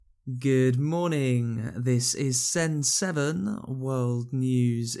Good morning, this is Sen 7, World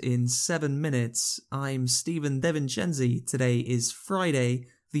News in 7 minutes. I'm Stephen DeVincenzi. Today is Friday,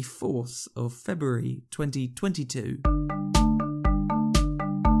 the 4th of February 2022.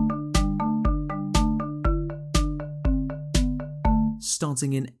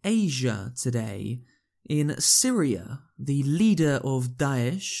 Starting in Asia today, in Syria, the leader of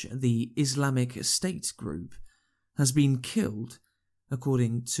Daesh, the Islamic State group, has been killed.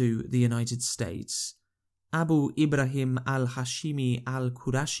 According to the United States, Abu Ibrahim al-Hashimi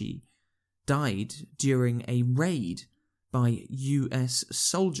al-Qurashi died during a raid by US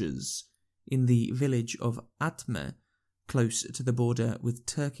soldiers in the village of Atme, close to the border with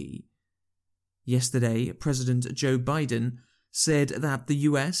Turkey. Yesterday, President Joe Biden said that the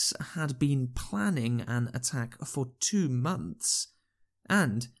US had been planning an attack for 2 months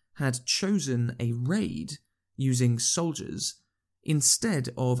and had chosen a raid using soldiers instead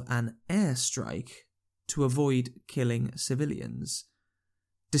of an airstrike to avoid killing civilians.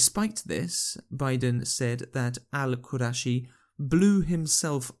 Despite this, Biden said that al-Qurashi blew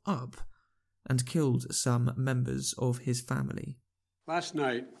himself up and killed some members of his family. Last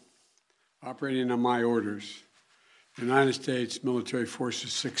night, operating on my orders, the United States military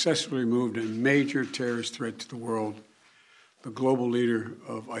forces successfully removed a major terrorist threat to the world, the global leader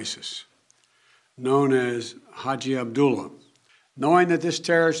of ISIS, known as Haji Abdullah. Knowing that this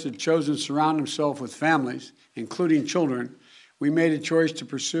terrorist had chosen to surround himself with families, including children, we made a choice to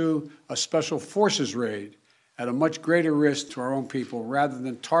pursue a special forces raid at a much greater risk to our own people rather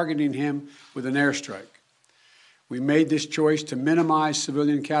than targeting him with an airstrike. We made this choice to minimize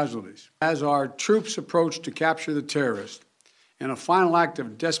civilian casualties. As our troops approached to capture the terrorist, in a final act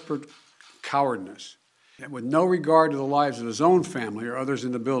of desperate cowardness, and with no regard to the lives of his own family or others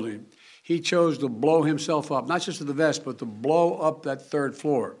in the building, he chose to blow himself up, not just to the vest, but to blow up that 3rd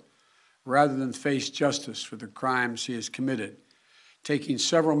floor, rather than face justice for the crimes he has committed, taking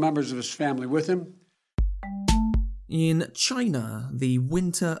several members of his family with him. In China, the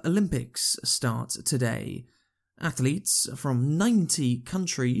Winter Olympics start today. Athletes from 90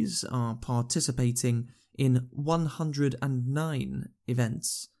 countries are participating in 109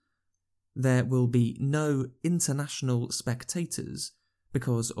 events. There will be no international spectators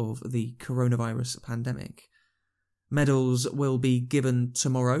because of the coronavirus pandemic. Medals will be given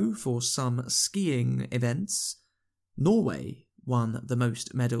tomorrow for some skiing events. Norway won the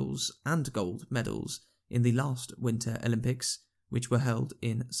most medals and gold medals in the last Winter Olympics, which were held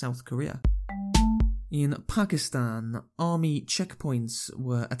in South Korea. In Pakistan, army checkpoints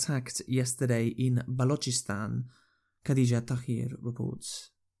were attacked yesterday in Balochistan. Khadija Tahir reports.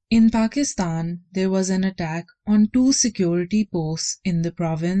 In Pakistan, there was an attack on 2 security posts in the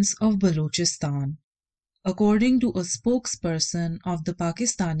province of Balochistan. According to a spokesperson of the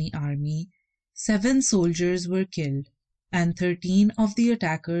Pakistani army, 7 soldiers were killed and 13 of the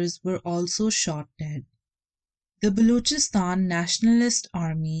attackers were also shot dead. The Balochistan Nationalist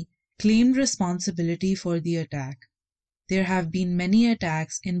Army claimed responsibility for the attack. There have been many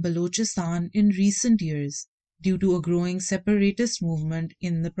attacks in Balochistan in recent years, due to a growing separatist movement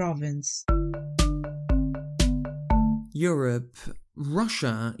in the province. Europe.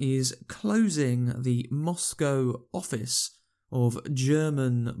 Russia is closing the Moscow office of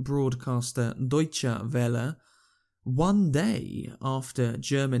German broadcaster Deutsche Welle 1 day after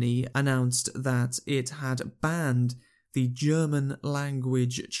Germany announced that it had banned the German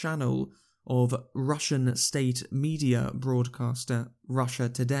language channel of Russian state media broadcaster Russia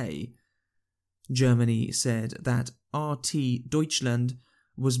Today. Germany said that RT Deutschland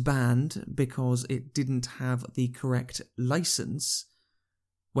was banned because it didn't have the correct license.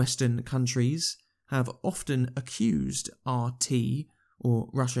 Western countries have often accused RT, or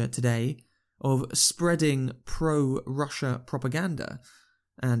Russia Today, of spreading pro-Russia propaganda,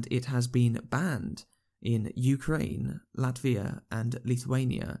 and it has been banned in Ukraine, Latvia, and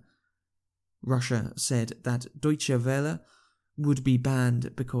Lithuania. Russia said that Deutsche Welle would be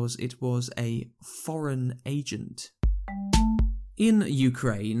banned because it was a foreign agent. In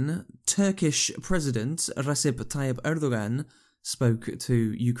Ukraine, Turkish President Recep Tayyip Erdogan spoke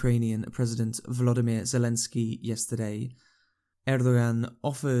to Ukrainian President Volodymyr Zelensky yesterday. Erdogan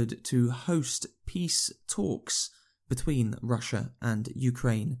offered to host peace talks between Russia and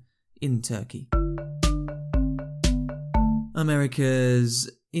Ukraine in Turkey.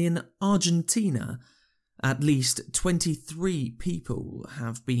 Americas. In Argentina, at least 23 people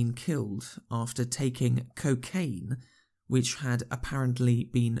have been killed after taking cocaine, which had apparently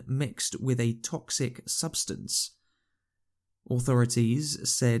been mixed with a toxic substance. Authorities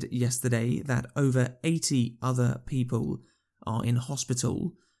said yesterday that over 80 other people are in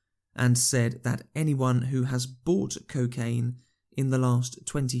hospital and said that anyone who has bought cocaine in the last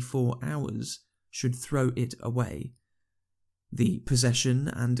 24 hours should throw it away. The possession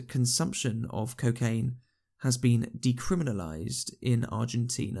and consumption of cocaine has been decriminalized in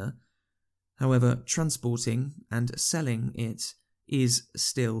Argentina. However, transporting and selling it is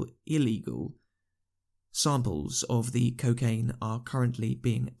still illegal. Samples of the cocaine are currently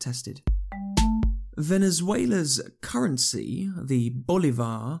being tested. Venezuela's currency, the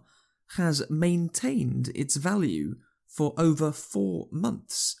bolivar, has maintained its value for over 4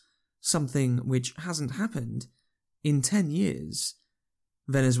 months, something which hasn't happened in 10 years.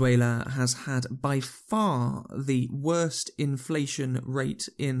 Venezuela has had by far the worst inflation rate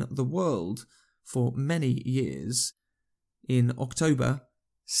in the world for many years. In October,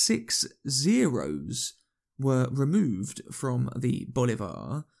 6 zeros were removed from the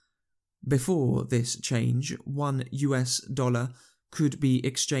bolivar. Before this change, $1 could be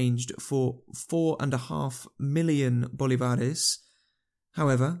exchanged for 4.5 million bolivares.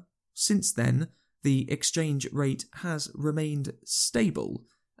 However, since then, the exchange rate has remained stable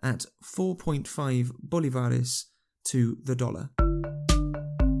at 4.5 bolivares to the dollar.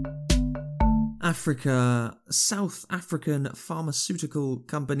 Africa. South African pharmaceutical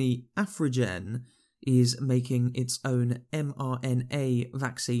company Afrigen is making its own mRNA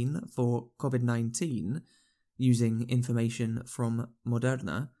vaccine for COVID-19 using information from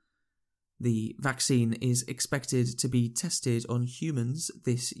Moderna. The vaccine is expected to be tested on humans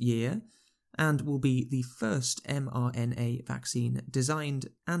this year and will be the first mRNA vaccine designed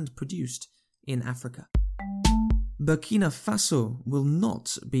and produced in Africa. Burkina Faso will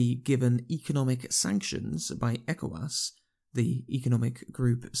not be given economic sanctions by ECOWAS, the economic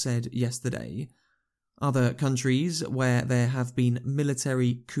group said yesterday. Other countries where there have been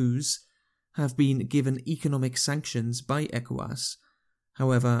military coups have been given economic sanctions by ECOWAS.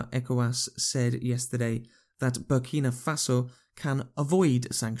 However, ECOWAS said yesterday that Burkina Faso can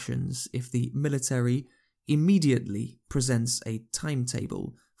avoid sanctions if the military immediately presents a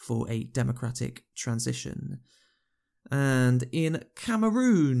timetable for a democratic transition. And in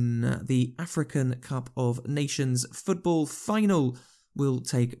Cameroon, the African Cup of Nations football final will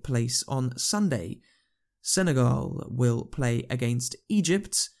take place on Sunday. Senegal will play against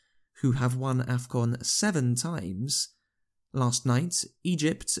Egypt, who have won AFCON 7 times. Last night,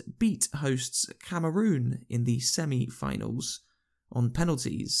 Egypt beat hosts Cameroon in the semi-finals on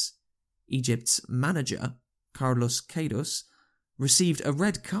penalties. Egypt's manager, Carlos Queiroz, received a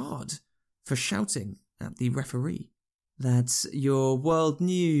red card for shouting at the referee. That's your world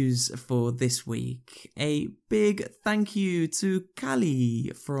news for this week. A big thank you to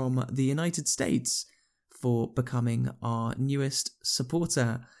Kali from the United States for becoming our newest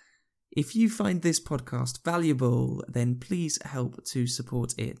supporter. If you find this podcast valuable, then please help to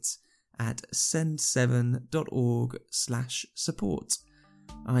support it at send7.org/support.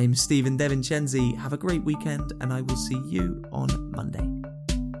 I'm Stephen DeVincenzi. Have a great weekend, and I will see you on Monday.